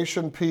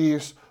education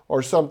piece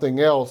or something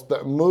else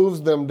that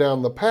moves them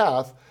down the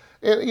path.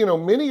 And,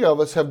 many of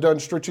us have done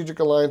strategic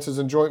alliances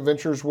and joint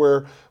ventures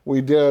where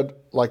we did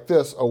like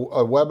this, a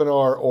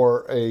webinar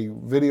or a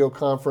video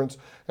conference,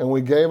 and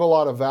we gave a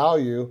lot of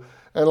value.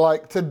 And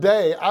like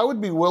today, I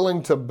would be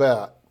willing to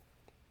bet,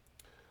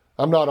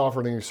 I'm not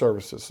offering any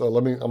services, so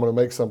I'm going to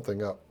make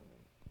something up.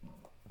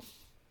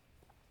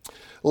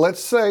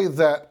 Let's say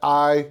that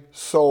I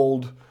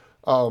sold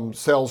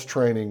sales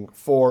training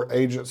for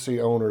agency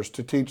owners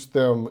to teach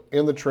them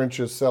in the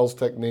trenches sales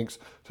techniques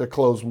to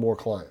close more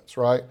clients,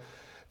 right?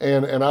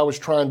 And I was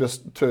trying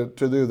to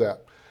do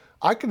that.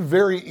 I could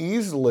very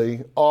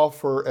easily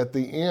offer at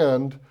the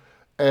end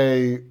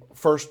a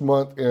first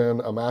month in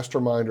a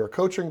mastermind or a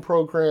coaching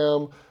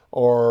program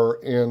or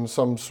in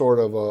some sort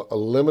of a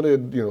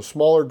limited,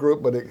 smaller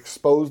group, but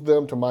expose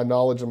them to my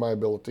knowledge and my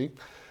ability.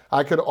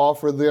 I could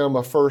offer them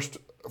a first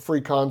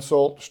free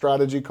consult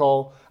strategy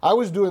call. I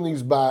was doing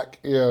these back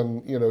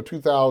in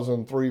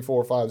 2003,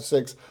 4, 5,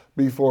 6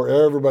 before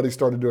everybody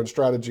started doing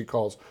strategy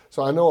calls.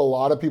 So I know a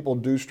lot of people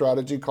do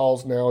strategy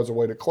calls now as a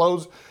way to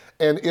close.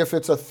 And if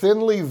it's a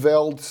thinly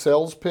veiled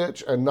sales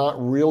pitch and not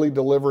really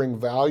delivering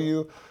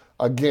value,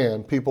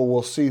 again, people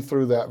will see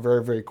through that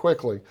very, very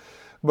quickly.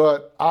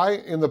 But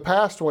in the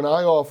past, when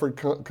I offered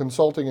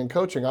consulting and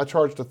coaching, I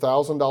charged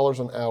 $1,000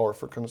 an hour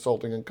for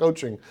consulting and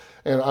coaching.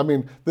 And I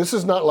mean, this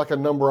is not like a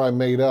number I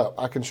made up.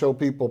 I can show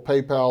people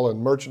PayPal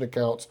and merchant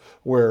accounts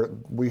where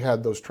we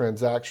had those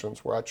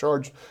transactions, where I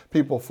charged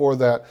people for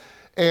that.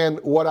 And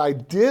what I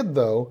did,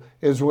 though,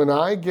 is when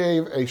I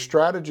gave a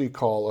strategy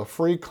call, a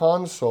free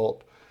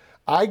consult,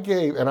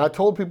 and I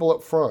told people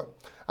up front,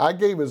 I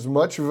gave as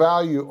much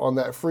value on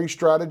that free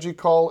strategy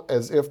call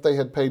as if they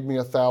had paid me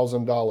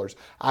 $1,000.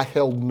 I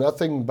held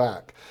nothing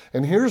back.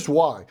 And here's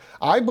why.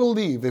 I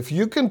believe if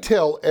you can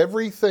tell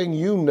everything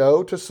you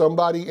know to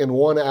somebody in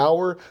 1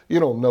 hour, you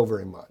don't know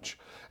very much.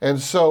 And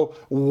so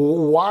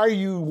why are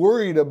you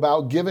worried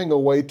about giving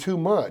away too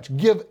much?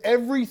 Give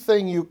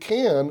everything you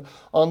can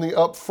on the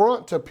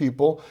upfront to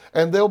people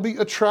and they'll be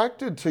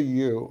attracted to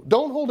you.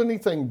 Don't hold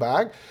anything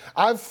back.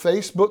 I've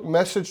Facebook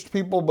messaged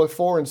people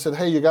before and said,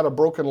 hey, you got a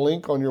broken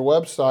link on your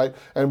website.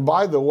 And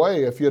by the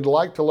way, if you'd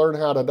like to learn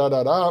how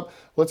to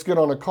let's get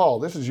on a call.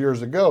 This is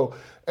years ago.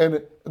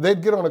 And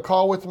they'd get on a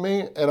call with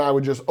me and I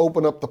would just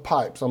open up the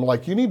pipes. I'm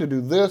like, you need to do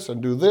this,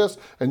 and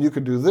you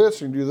could do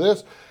this and do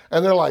this.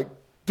 And they're like,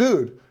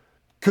 dude,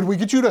 could we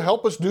get you to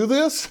help us do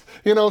this?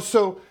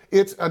 So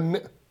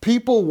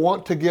people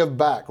want to give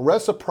back.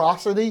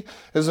 Reciprocity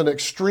is an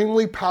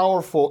extremely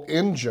powerful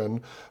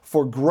engine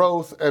for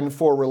growth and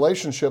for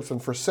relationships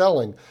and for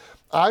selling.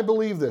 I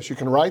believe this. You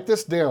can write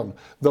this down.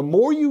 The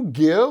more you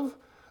give,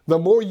 the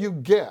more you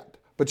get.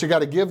 But you got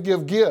to give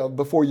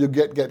before you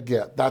get.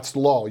 That's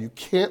law. You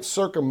can't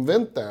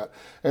circumvent that.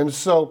 And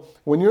so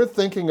when you're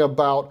thinking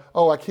about,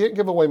 I can't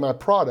give away my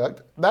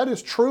product, that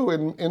is true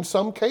in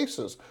some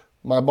cases.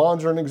 My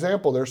bonds are an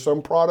example. There's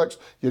some products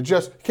you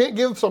just can't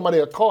give somebody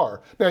a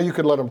car. Now you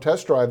could let them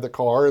test drive the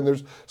car, and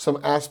there's some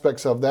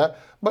aspects of that,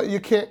 but you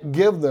can't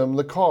give them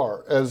the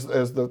car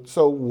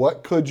so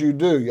what could you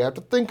do? You have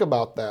to think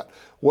about that.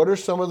 What are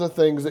some of the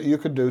things that you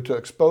could do to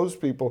expose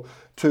people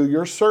to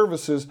your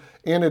services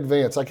in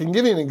advance? I can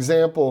give you an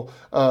example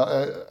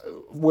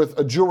with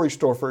a jewelry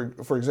store,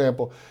 for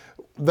example.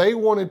 They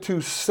wanted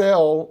to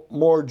sell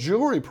more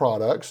jewelry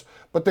products,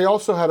 but they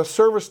also had a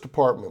service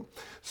department.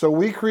 So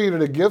we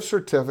created a gift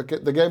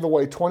certificate that gave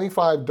away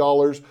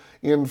 $25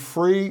 in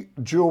free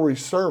jewelry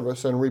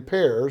service and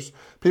repairs.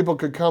 People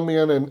could come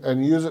in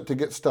and use it to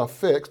get stuff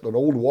fixed, an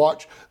old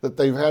watch that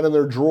they've had in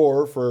their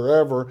drawer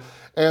forever,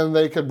 and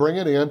they could bring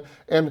it in.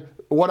 And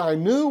what I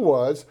knew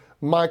was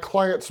my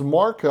client's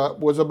markup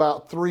was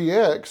about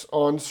 3x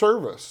on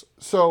service.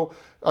 So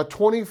a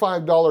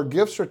 $25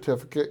 gift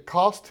certificate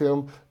cost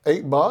him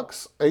 $8,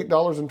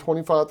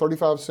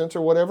 $8.35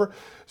 or whatever.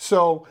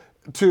 So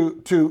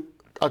to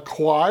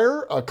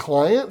acquire a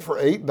client for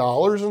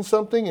 $8 and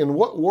something, in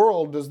what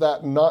world does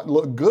that not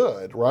look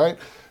good, right?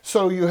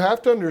 So you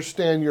have to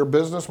understand your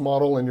business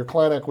model and your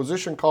client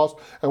acquisition cost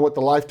and what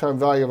the lifetime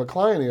value of a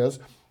client is.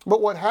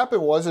 But what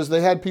happened is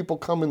they had people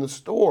come in the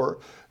store,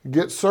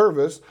 get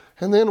service,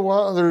 and then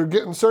while they're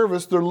getting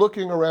service, they're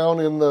looking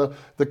around in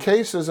the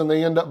cases and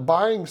they end up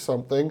buying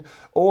something,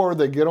 or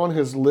they get on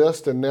his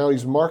list and now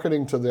he's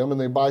marketing to them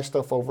and they buy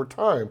stuff over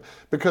time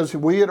because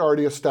we had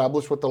already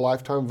established what the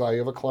lifetime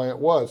value of a client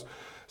was.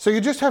 So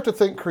you just have to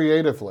think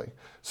creatively.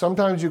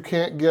 Sometimes you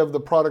can't give the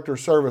product or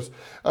service.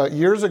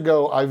 Years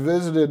ago, I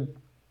visited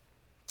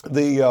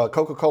the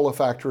Coca-Cola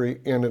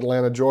factory in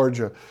Atlanta,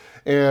 Georgia.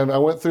 And I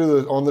went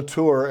through on the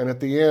tour, and at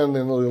the end,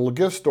 in the little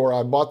gift store,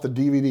 I bought the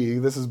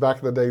DVD. This is back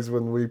in the days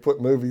when we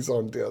put movies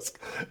on disc.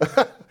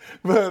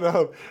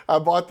 But I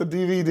bought the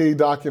DVD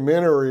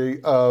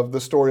documentary of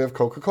the story of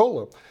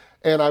Coca-Cola.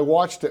 And I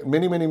watched it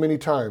many, many, many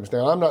times.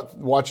 Now, I'm not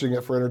watching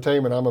it for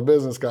entertainment. I'm a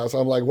business guy, so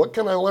I'm like, what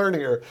can I learn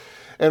here?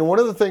 And one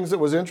of the things that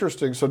was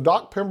interesting, so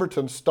Doc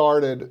Pemberton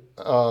started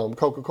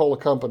Coca-Cola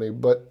Company,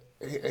 but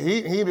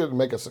he didn't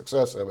make a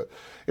success of it.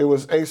 It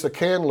was Asa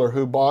Candler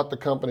who bought the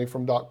company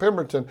from Doc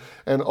Pemberton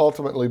and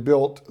ultimately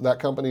built that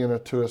company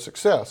into a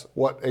success.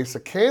 What Asa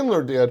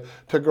Candler did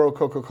to grow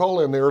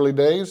Coca-Cola in the early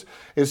days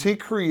is he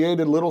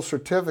created little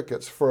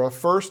certificates for a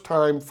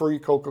first-time free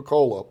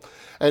Coca-Cola.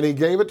 And he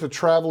gave it to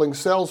traveling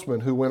salesmen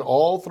who went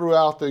all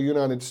throughout the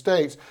United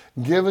States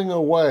giving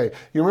away.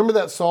 You remember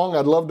that song,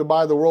 I'd Love to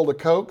Buy the World a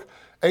Coke?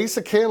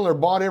 Asa Candler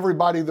bought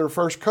everybody their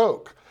first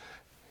Coke.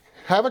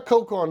 Have a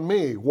Coke on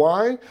me.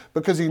 Why?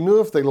 Because he knew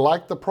if they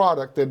liked the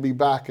product, they'd be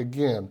back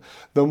again.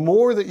 The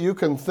more that you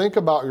can think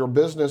about your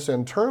business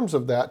in terms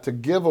of that to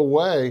give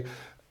away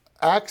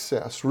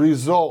access,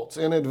 results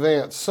in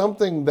advance,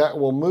 something that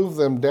will move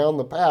them down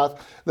the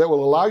path that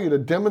will allow you to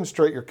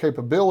demonstrate your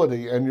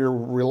capability and your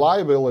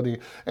reliability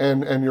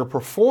and your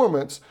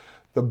performance,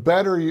 the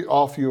better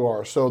off you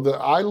are. So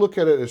I look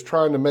at it as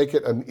trying to make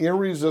it an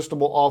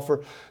irresistible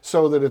offer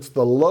so that it's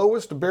the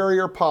lowest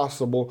barrier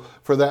possible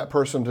for that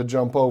person to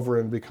jump over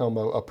and become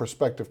a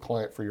prospective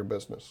client for your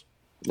business.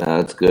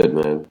 That's good,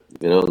 man.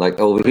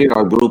 Like over here,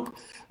 our group,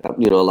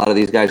 a lot of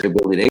these guys are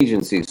building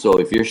agencies. So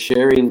if you're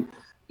sharing,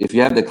 if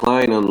you have the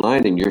client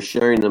online and you're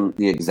sharing them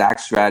the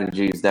exact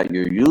strategies that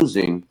you're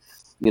using,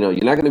 you're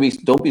not going to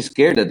don't be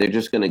scared that they're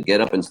just going to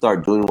get up and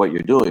start doing what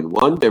you're doing.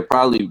 One, they're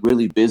probably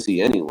really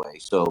busy anyway.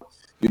 So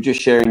you're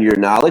just sharing your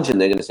knowledge and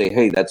they're going to say,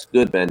 hey, that's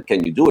good, man.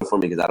 Can you do it for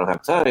me? Because I don't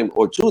have time.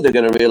 Or two, they're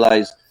going to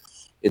realize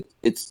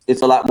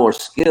it's a lot more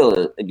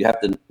skill, and you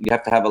have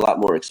to have a lot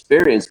more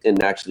experience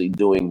in actually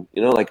doing,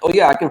 like, oh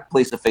yeah, I can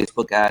place a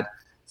Facebook ad.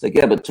 It's like,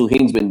 yeah, but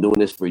Tuhin's been doing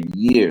this for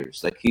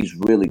years. Like, he's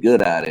really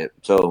good at it.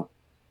 So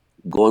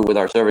going with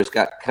our service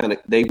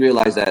they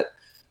realize that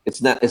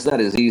it's not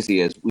as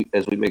easy as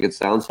we make it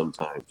sound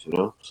sometimes,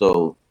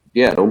 So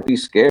yeah, don't be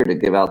scared to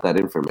give out that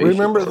information.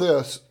 Remember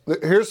this.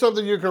 Here's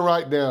something you can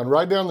write down.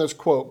 Write down this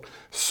quote.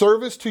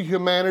 Service to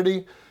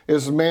humanity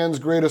is man's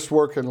greatest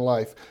work in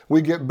life.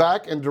 We get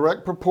back in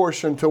direct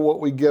proportion to what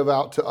we give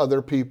out to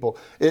other people.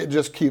 It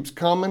just keeps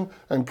coming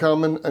and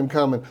coming and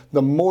coming.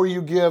 The more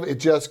you give, it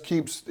just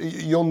keeps,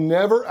 you'll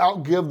never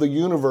outgive the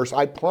universe,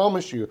 I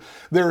promise you.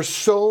 There are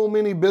so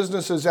many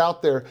businesses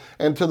out there,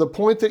 and to the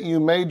point that you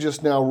made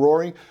just now,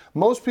 Rory,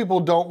 most people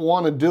don't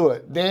want to do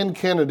it. Dan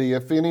Kennedy,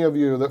 if any of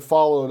you that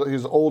followed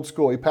his old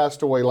school, he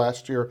passed away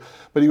last year,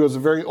 but he was a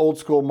very old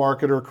school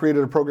marketer,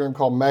 created a program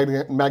called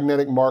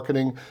Magnetic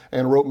Marketing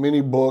and wrote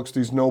many books,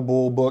 these no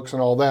bull books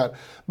and all that.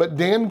 But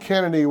Dan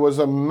Kennedy was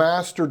a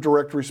master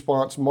direct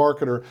response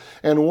marketer.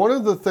 And one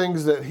of the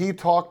things that he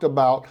talked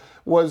about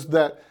was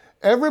that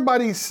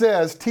everybody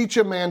says, teach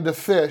a man to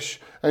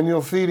fish and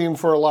you'll feed him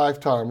for a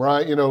lifetime,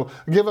 right?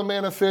 Give a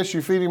man a fish,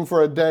 you feed him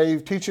for a day,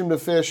 teach him to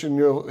fish and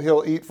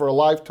he'll eat for a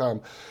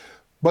lifetime.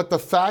 But the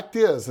fact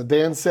is,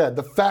 Dan said,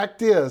 the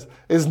fact is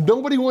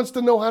nobody wants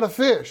to know how to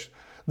fish.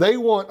 They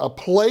want a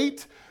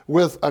plate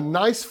with a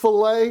nice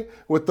fillet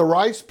with the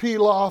rice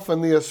pilaf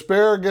and the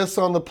asparagus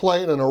on the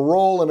plate and a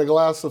roll and a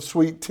glass of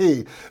sweet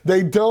tea.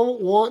 They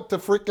don't want to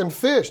freaking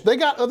fish. They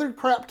got other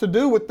crap to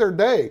do with their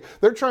day.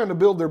 They're trying to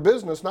build their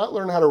business, not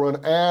learn how to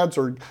run ads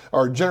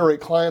or generate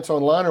clients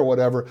online or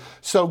whatever.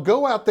 So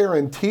go out there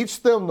and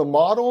teach them the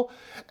model,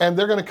 and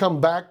they're going to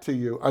come back to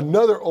you.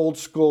 Another old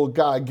school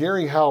guy,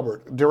 Gary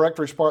Halbert, direct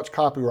response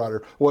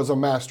copywriter, was a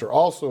master,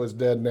 also is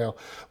dead now.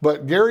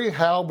 But Gary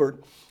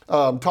Halbert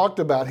talked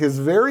about his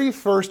very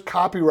first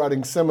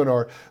copywriting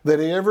seminar that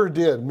he ever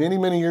did many,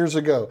 many years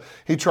ago.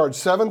 He charged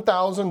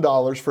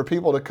 $7,000 for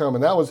people to come,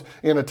 and that was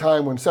in a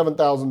time when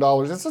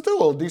 $7,000, it's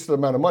still a decent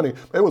amount of money,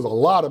 but it was a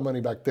lot of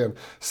money back then.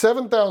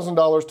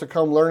 $7,000 to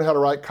come learn how to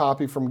write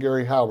copy from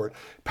Gary Halbert.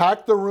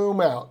 Packed the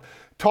room out.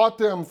 Taught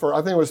them for, I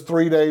think it was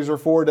 3 days or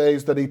 4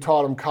 days that he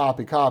taught them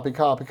copy.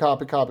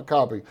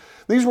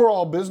 These were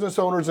all business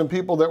owners and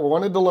people that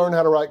wanted to learn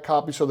how to write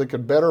copy so they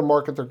could better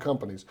market their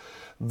companies.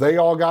 They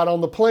all got on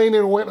the plane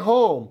and went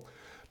home.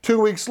 2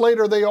 weeks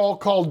later, they all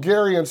called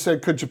Gary and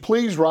said, could you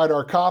please write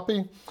our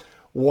copy?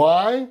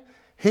 Why?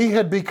 He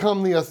had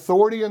become the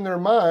authority in their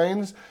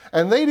minds,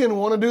 and they didn't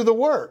want to do the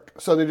work,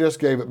 so they just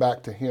gave it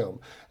back to him.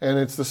 And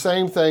it's the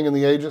same thing in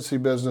the agency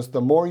business.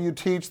 The more you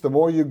teach, the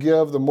more you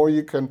give, the more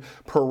you can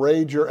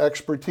parade your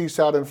expertise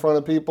out in front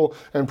of people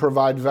and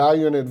provide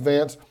value in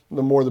advance,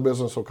 the more the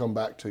business will come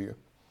back to you.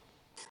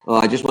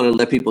 I just want to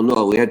let people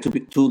know we had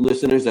two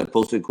listeners that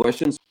posted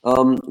questions.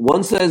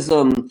 One says,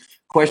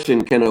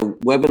 question, can a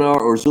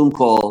webinar or Zoom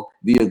call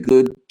be a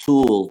good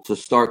tool to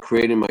start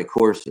creating my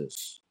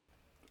courses?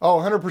 Oh,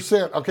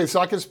 100%. Okay, so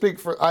I can speak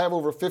I have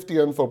over 50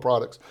 info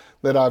products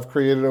that I've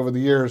created over the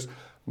years.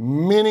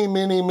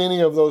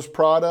 Many of those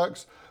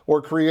products were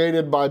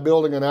created by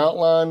building an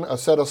outline, a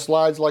set of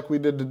slides like we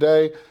did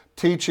today,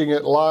 teaching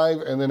it live,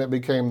 and then it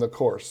became the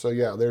course. So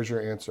yeah, there's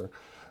your answer.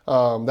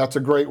 That's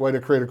a great way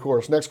to create a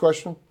course. Next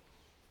question.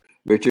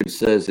 Richard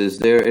says, is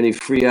there any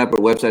free app or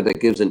website that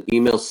gives an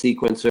email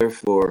sequencer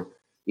for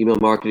email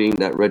marketing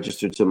that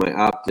registered to my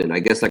opt-in?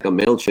 I guess like a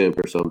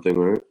MailChimp or something,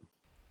 right?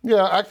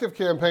 Yeah,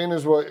 ActiveCampaign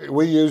is what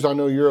we use. I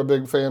know you're a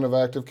big fan of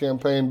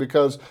ActiveCampaign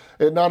because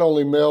it not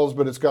only mails,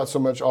 but it's got so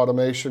much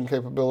automation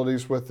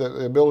capabilities with it,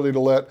 the ability to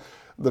let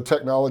the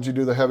technology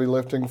do the heavy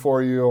lifting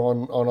for you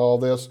on all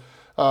this.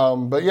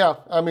 But yeah,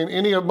 I mean,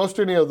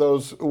 most any of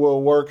those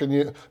will work,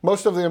 and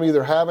most of them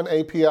either have an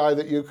API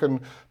that you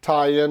can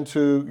tie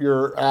into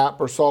your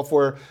app or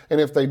software, and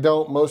if they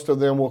don't, most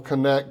of them will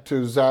connect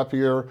to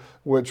Zapier,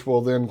 which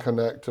will then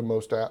connect to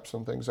most apps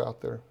and things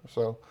out there.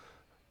 So.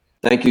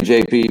 Thank you,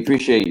 JP.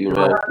 Appreciate you,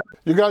 man.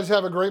 You guys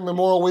have a great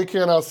Memorial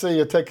weekend. I'll see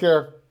you. Take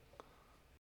care.